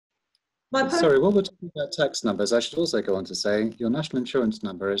Sorry, while we're talking about tax numbers, I should also go on to say your national insurance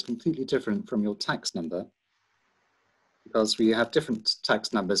number is completely different from your tax number because we have different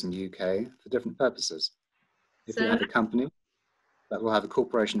tax numbers in the UK for different purposes. If you have a company, that will have a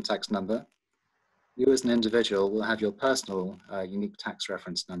corporation tax number. You as an individual will have your personal unique tax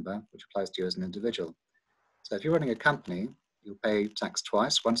reference number, which applies to you as an individual. So if you're running a company, you'll pay tax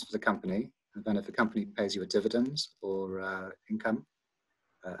twice, once for the company, and then if the company pays you a dividend or income,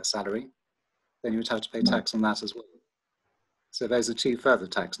 a salary, then you would have to pay tax on that as well. So those are two further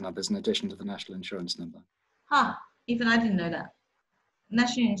tax numbers in addition to the national insurance number. Huh, even I didn't know that.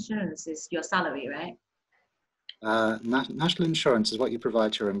 National insurance is your salary, right? National insurance is what you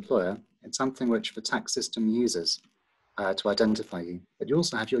provide to your employer. It's something which the tax system uses to identify you. But you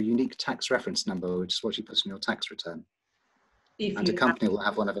also have your unique tax reference number, which is what you put in your tax return. And a company will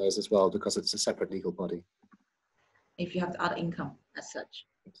have one of those as well because it's a separate legal body. If you have other income as such.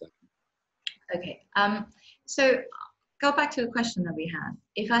 Exactly. Okay, so go back to the question that we had.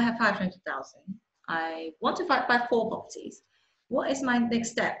 If I have 500,000, I want to buy 4 properties. What is my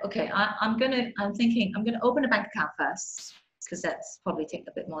next step? Okay, I'm thinking I'm gonna open a bank account first because that's probably take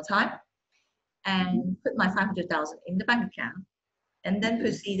a bit more time, and put my 500,000 in the bank account, and then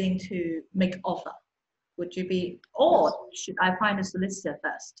proceeding to make offer. Would you be, or should I find a solicitor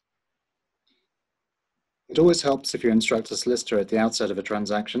first? It always helps if you instruct a solicitor at the outset of a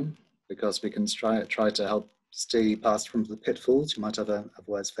transaction, because we can try to help steer you past from the pitfalls you might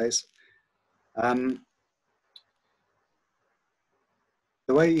otherwise face. The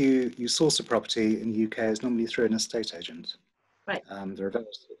way you source a property in the UK is normally through an estate agent. Right.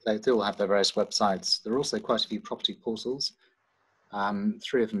 They all have their various websites. There are also quite a few property portals.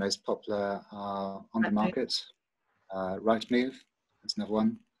 3 of the most popular are On the Market, Rightmove, that's another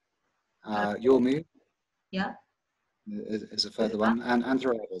one. Your Move. Yeah. Is a further one, and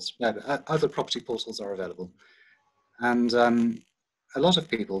there are others. Other property portals are available. And a lot of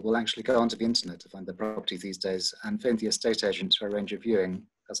people will actually go onto the internet to find their property these days and phone the estate agent to arrange a viewing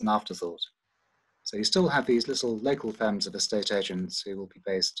as an afterthought. So you still have these little local firms of estate agents who will be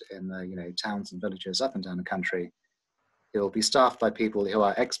based in towns and villages up and down the country. It will be staffed by people who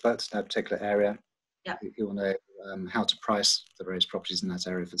are experts in a particular area, who will know how to price the various properties in that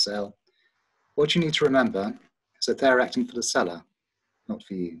area for sale. What you need to remember is that they're acting for the seller, not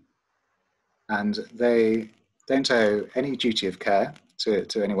for you. And they don't owe any duty of care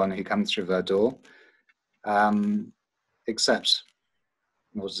to anyone who comes through their door, except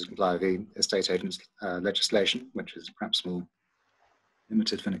in order to comply with the estate agent's legislation, which is perhaps more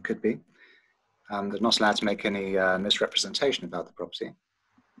limited than it could be. They're not allowed to make any misrepresentation about the property.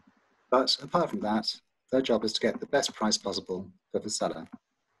 But apart from that, their job is to get the best price possible for the seller.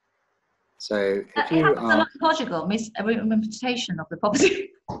 So if you happens a lot in Portugal, misrepresentation of the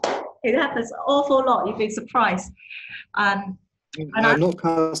property. It happens an awful lot. You'd be surprised. I'm not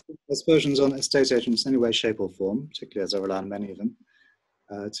casting aspersions on estate agents in any way, shape, or form, particularly as I rely on many of them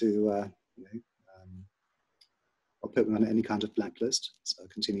I'll put them on any kind of blacklist, so I'll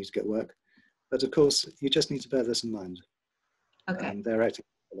continue to get work. But of course, you just need to bear this in mind. Okay. They're acting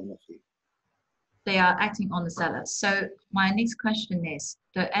on the fee. They are acting on the seller. So my next question is,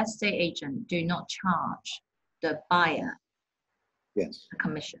 the estate agent do not charge the buyer a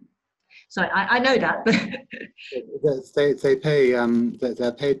commission. So I know that, but they pay.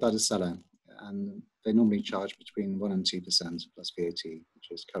 They're paid by the seller, and they normally charge between 1% and 2% plus VAT,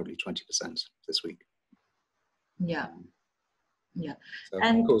 which is currently 20% this week. Yeah. Yeah. So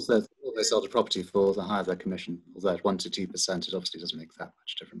and of course, the more they sell the property for, the higher their commission. Although at 1% to 2%, it obviously doesn't make that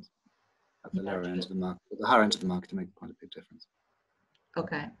much difference. At the lower end of the market, at the higher end of the market, it makes quite a big difference.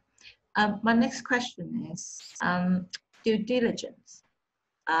 Okay. My next question is due diligence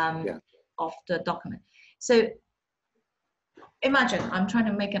of the document. So imagine I'm trying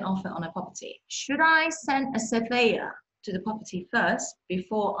to make an offer on a property. Should I send a surveyor to the property first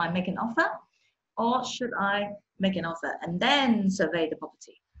before I make an offer? Or should I make an offer and then survey the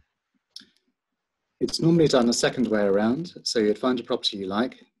property? It's normally done the second way around. So you'd find a property you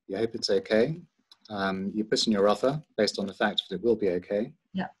like, you hope it's okay. You put in your offer based on the fact that it will be okay.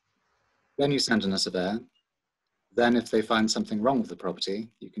 Yeah. Then you send in a surveyor. Then if they find something wrong with the property,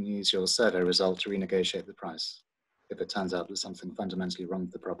 you can use your survey result to renegotiate the price if it turns out there's something fundamentally wrong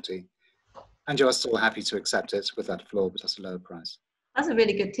with the property. And you're still happy to accept it with that flaw, but at a lower price. That's a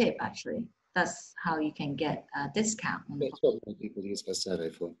really good tip, actually. That's how you can get a discount. That's what people use their survey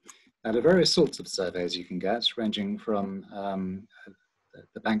for. Now, there are various sorts of surveys you can get, ranging from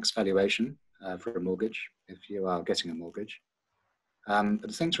the bank's valuation for a mortgage, if you are getting a mortgage. But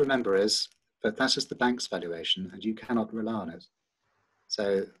the thing to remember is that that is the bank's valuation, and you cannot rely on it.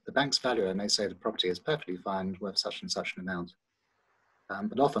 So the bank's valuer may say the property is perfectly fine, worth such and such an amount.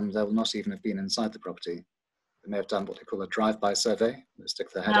 But often they will not even have been inside the property. They may have done what they call a drive-by survey, they stick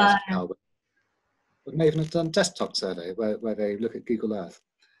their head out of the car. But may even have done a desktop survey where they look at Google Earth.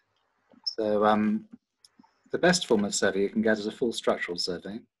 So the best form of survey you can get is a full structural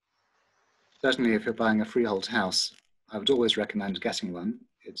survey. Certainly if you're buying a freehold house, I would always recommend getting one.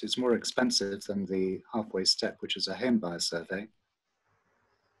 It's more expensive than the halfway step, which is a home buyer survey.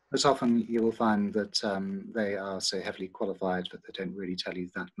 But often you will find that they are so heavily qualified that they don't really tell you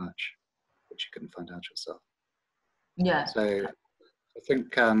that much, which you can find out yourself. Yeah. So I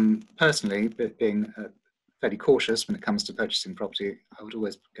think personally, being fairly cautious when it comes to purchasing property, I would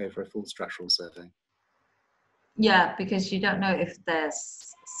always go for a full structural survey. Yeah, because you don't know if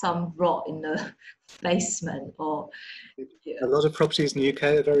there's some rot in the basement or... A lot of properties in the UK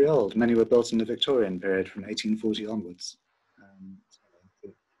are very old. Many were built in the Victorian period from 1840 onwards.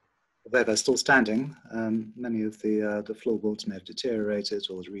 Although they're still standing, many of the floorboards may have deteriorated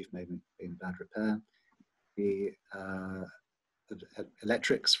or the roof may be in bad repair. The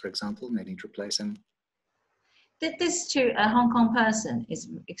electrics, for example, may need replacing. This to a Hong Kong person is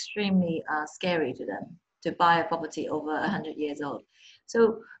extremely scary to them, to buy a property over 100 years old.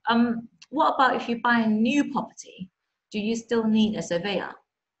 So what about if you buy a new property? Do you still need a surveyor?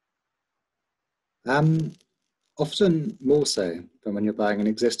 Often more so than when you're buying an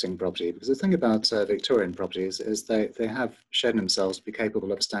existing property, because the thing about Victorian properties is they have shown themselves to be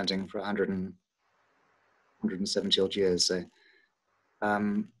capable of standing for 170 odd years. So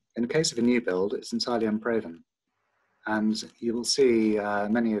in the case of a new build, it's entirely unproven. And you will see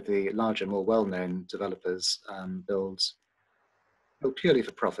many of the larger, more well-known developers build purely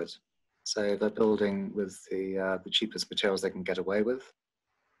for profit. So they're building with the cheapest materials they can get away with.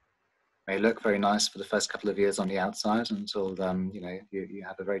 May look very nice for the first couple of years on the outside until you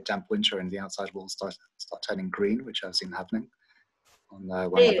have a very damp winter and the outside walls start turning green, which I've seen happening on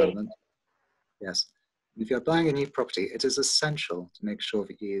one development. Yes. If you're buying a new property, it is essential to make sure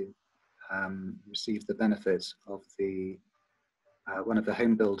that you receive the benefit of the one of the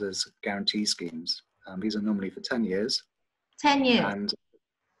home builders guarantee schemes. These are normally for 10 years. 10 years? And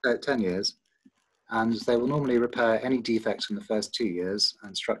 10 years. And they will normally repair any defects in the first 2 years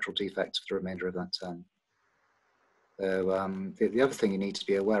and structural defects for the remainder of that term. So the other thing you need to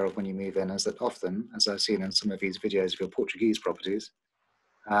be aware of when you move in is that often, as I've seen in some of these videos of your Portuguese properties,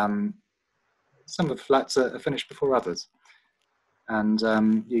 some of the flats are finished before others. And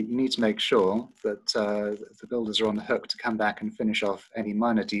you need to make sure that the builders are on the hook to come back and finish off any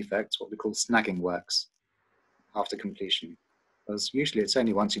minor defects, what we call snagging works, after completion. Because usually it's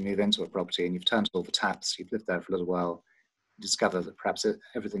only once you move into a property and you've turned all the taps, you've lived there for a little while, you discover that perhaps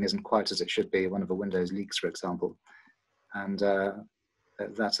everything isn't quite as it should be. One of the windows leaks, for example. And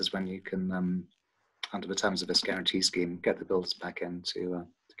that is when you can, under the terms of this guarantee scheme, get the builders back in to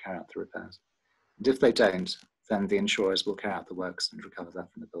carry out the repairs. And if they don't, then the insurers will carry out the works and recover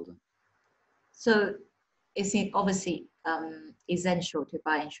that from the builder. So is it obviously essential to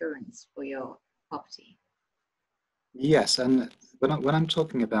buy insurance for your property? Yes, and when I'm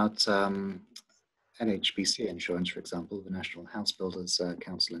talking about NHBC insurance, for example, the National House Builders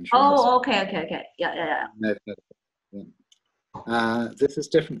Council insurance. Oh, okay. Yeah. No. This is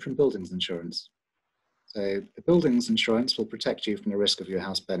different from buildings insurance. So the buildings insurance will protect you from the risk of your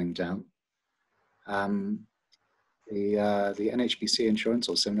house burning down. The NHBC insurance,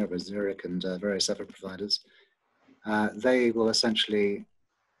 or similar with Zurich and various other providers, they will essentially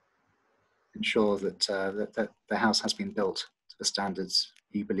ensure that, that the house has been built to the standards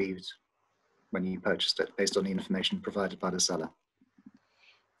you believed when you purchased it, based on the information provided by the seller.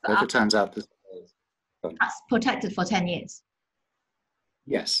 So if it turns out that that's protected for 10 years?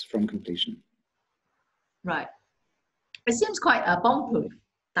 Yes, from completion. Right. It seems quite bomb-proof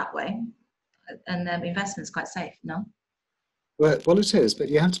that way, and investment's quite safe, no? Well, it is, but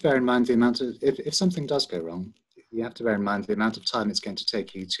you have to bear in mind the amount of, if something does go wrong, you have to bear in mind the amount of time it's going to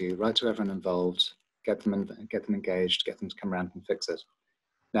take you to write to everyone involved, get them engaged, get them to come around and fix it.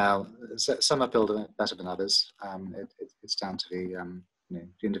 Now, some are built better than others. It's down to the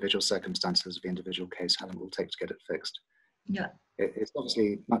individual circumstances of the individual case, how long it will take to get it fixed. Yeah. It's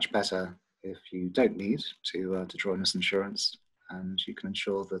obviously much better if you don't need to draw on this insurance, and you can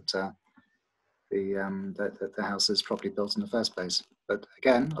ensure that that the house is properly built in the first place. But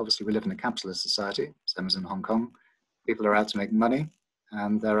again, obviously we live in a capitalist society, same as in Hong Kong. People are out to make money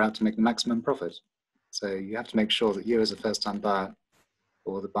and they're out to make the maximum profit. So you have to make sure that you as a first-time buyer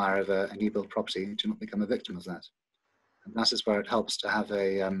or the buyer of a new build property do not become a victim of that. And that is where it helps to have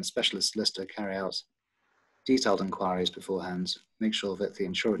a specialist solicitor carry out detailed inquiries beforehand, make sure that the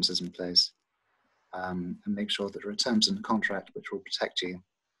insurance is in place, and make sure that there are terms in the contract which will protect you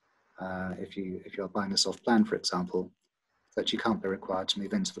if you're buying this off plan, for example, that you can't be required to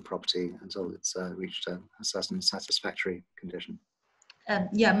move into the property until it's reached a certain satisfactory condition.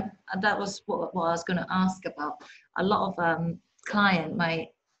 Yeah, that was what I was going to ask about. A lot of clients might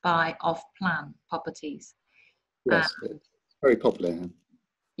buy off-plan properties. Yes, it's very popular.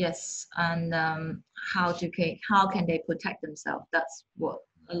 Yes, and how can they protect themselves? That's what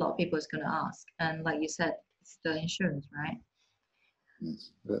a lot of people is going to ask. And like you said, it's the insurance, right?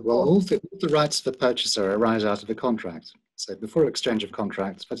 Yes. Well, all the rights of the purchaser arise out of the contract. So before exchange of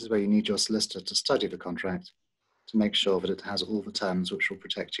contracts, that is where you need your solicitor to study the contract to make sure that it has all the terms which will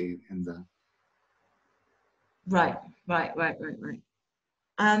protect you in there. Right.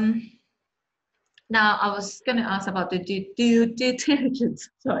 Now I was going to ask about the due diligence.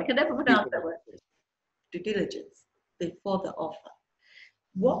 Sorry, I can never pronounce that word. Due diligence before the offer.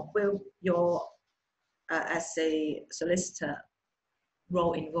 What will your, as a solicitor,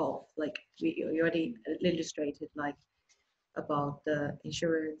 role involve? Like you already illustrated, like about the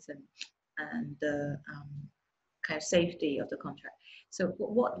insurance and the kind of safety of the contract. So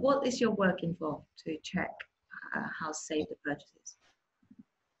what is your work involved to check how safe the purchase is?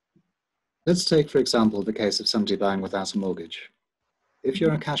 Let's take, for example, the case of somebody buying without a mortgage. If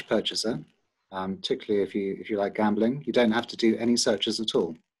you're a cash purchaser, particularly if you like gambling, you don't have to do any searches at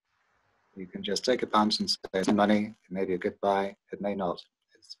all. You can just take a punt and say money. It may be a good buy, it may not.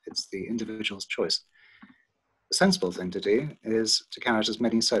 It's the individual's choice. The sensible thing to do is to carry out as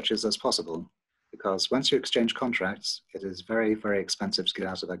many searches as possible, because once you exchange contracts, it is very, very expensive to get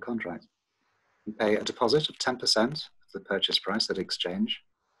out of that contract. You pay a deposit of 10% of the purchase price at exchange.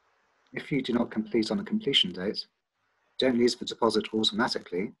 If you do not complete on a completion date, don't lose the deposit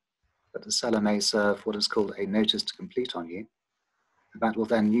automatically, but the seller may serve what is called a notice to complete on you. And that will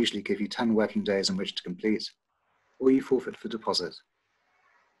then usually give you 10 working days in which to complete, or you forfeit the deposit.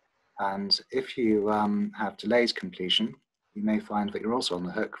 And if you have delayed completion, you may find that you're also on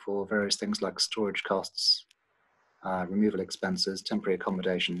the hook for various things like storage costs, removal expenses, temporary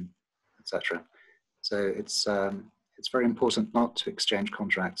accommodation, etc. So it's very important not to exchange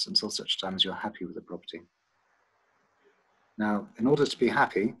contracts until such time as you're happy with the property. Now, in order to be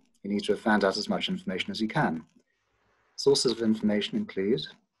happy, you need to have found out as much information as you can. Sources of information include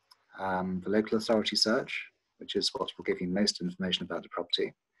the local authority search, which is what will give you most information about the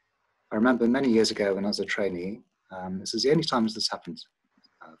property. I remember many years ago when I was a trainee, this is the only time this happened,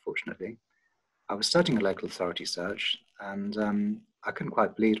 fortunately. I was studying a local authority search, and I couldn't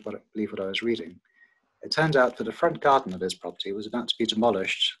quite believe what I was reading. It turned out that the front garden of his property was about to be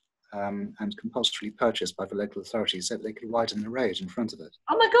demolished and compulsorily purchased by the local authorities so that they could widen the road in front of it.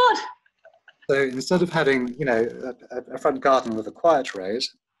 Oh my God! So instead of having, a front garden with a quiet road,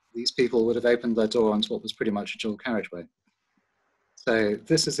 these people would have opened their door onto what was pretty much a dual carriageway. So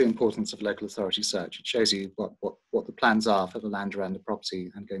this is the importance of local authority search. It shows you what the plans are for the land around the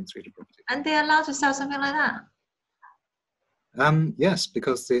property and going through the property. And they're allowed to sell something like that? Yes,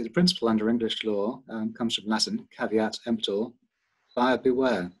 because the principle under English law comes from Latin, caveat emptor, buyer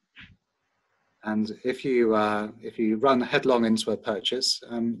beware. And if you run headlong into a purchase,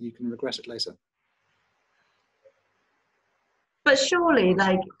 you can regret it later. But surely,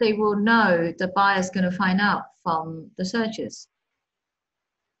 like, they will know the buyer's going to find out from the searches.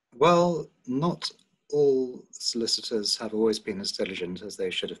 Well, not all solicitors have always been as diligent as they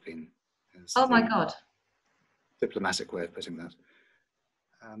should have been. Oh my God. Diplomatic way of putting that.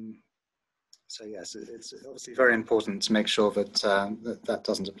 So yes, it's obviously very important to make sure that that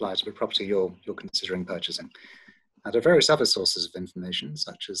doesn't apply to the property you're considering purchasing. Now, there are various other sources of information,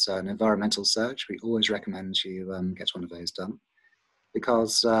 such as an environmental search. We always recommend you get one of those done,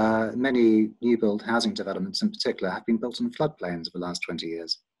 because many new build housing developments in particular have been built on floodplains over the last 20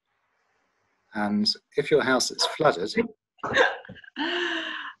 years. And if your house is flooded,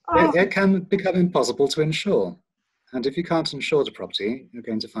 it can become impossible to insure. And if you can't insure the property, you're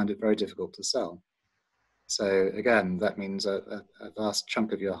going to find it very difficult to sell. So again, that means a vast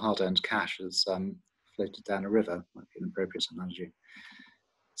chunk of your hard-earned cash is floated down a river, might be an appropriate analogy.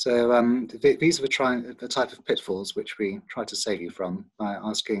 So these are the type of pitfalls which we try to save you from by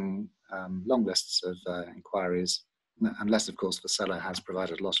asking long lists of inquiries, unless, of course, the seller has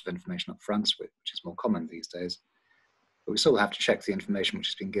provided a lot of information up front, which is more common these days. But we still have to check the information which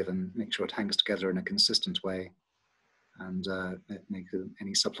has been given, make sure it hangs together in a consistent way, and make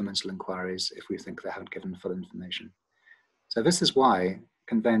any supplemental inquiries if we think they haven't given full information. So this is why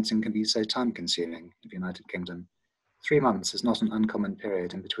conveyancing can be so time-consuming in the United Kingdom. 3 months is not an uncommon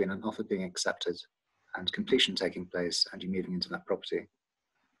period in between an offer being accepted and completion taking place and you moving into that property.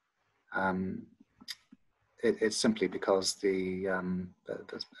 It's simply because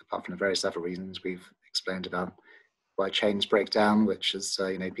apart from the various other reasons we've explained about why chains break down, which is,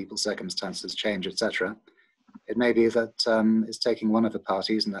 people's circumstances change, etc. It may be that it's taking one of the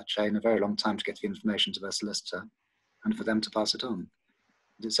parties in that chain a very long time to get the information to their solicitor and for them to pass it on.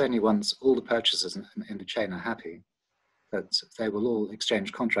 It's only once all the purchasers in the chain are happy that they will all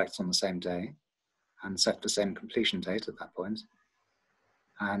exchange contracts on the same day and set the same completion date at that point.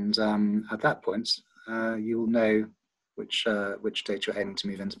 And at that point, you will know which date you're aiming to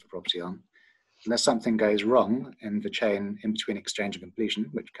move into the property on. Unless something goes wrong in the chain in between exchange and completion,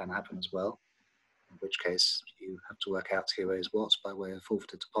 which can happen as well, in which case you have to work out who owes what by way of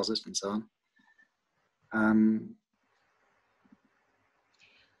forfeited deposit and so on.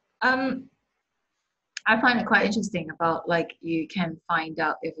 I find it quite interesting about, like, you can find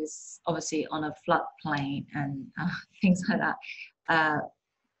out if it's obviously on a floodplain and things like that.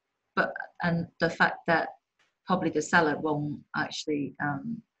 And the fact that probably the seller won't actually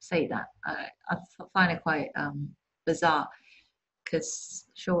say that. I find it quite bizarre, because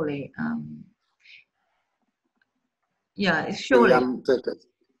surely,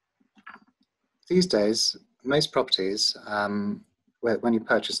 These days, most properties, when you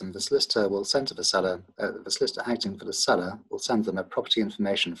purchase them, the solicitor will send to the seller, the solicitor acting for the seller will send them a property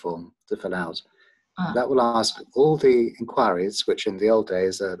information form to fill out. That will ask all the inquiries which in the old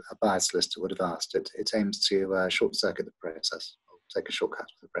days a buyer's solicitor would have asked. It aims to short-circuit the process, or take a shortcut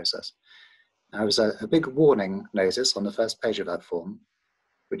to the process. Now, there's a big warning notice on the first page of that form,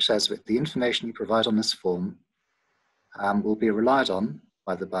 which says that the information you provide on this form will be relied on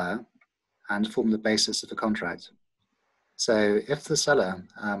by the buyer and form the basis of the contract. So if the seller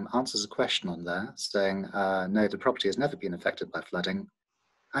answers a question on there saying, no, the property has never been affected by flooding,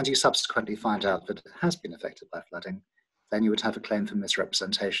 and you subsequently find out that it has been affected by flooding, then you would have a claim for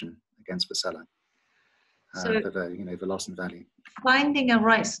misrepresentation against the seller for the loss in value. Finding a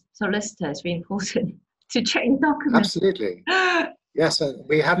right solicitor is really important to change documents. Absolutely. Yes,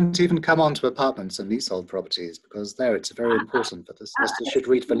 we haven't even come on to apartments and leasehold properties, because there it's very important that the solicitor should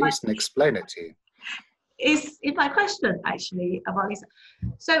read the lease and explain it to you. Is my question actually about this?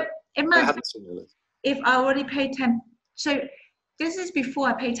 So imagine if I already paid 10. So this is before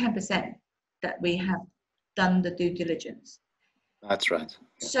I pay 10% that we have done the due diligence. That's right.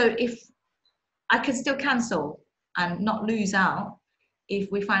 Yeah. So if I can still cancel and not lose out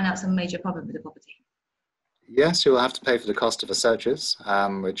if we find out some major problem with the property. Yes, you will have to pay for the cost of the searches,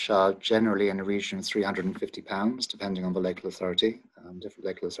 which are generally in the region of £350, depending on the local authority. Different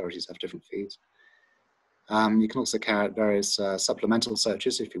local authorities have different fees. You can also carry out various supplemental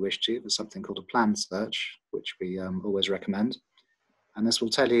searches if you wish to. There's something called a plan search, which we always recommend. And this will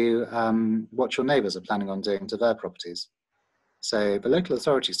tell you what your neighbours are planning on doing to their properties. So the local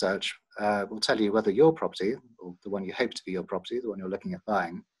authority search will tell you whether your property, or the one you hope to be your property, the one you're looking at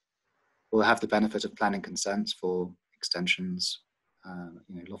buying, will have the benefit of planning consent for extensions,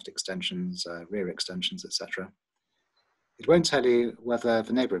 loft extensions, rear extensions, etc. It won't tell you whether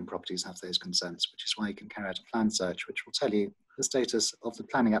the neighbouring properties have those consents, which is why you can carry out a plan search, which will tell you the status of the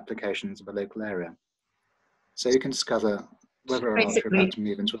planning applications of a local area. So you can discover whether or not you're about to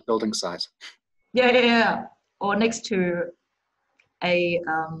move into a building site. Yeah. Or next to a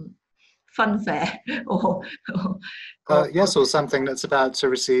fun fair, or yes, or something that's about to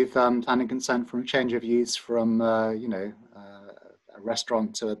receive planning consent from a change of use from, a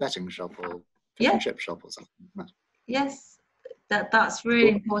restaurant to a betting shop or fish and chip shop or something like that. Yes, that's really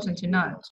important to know.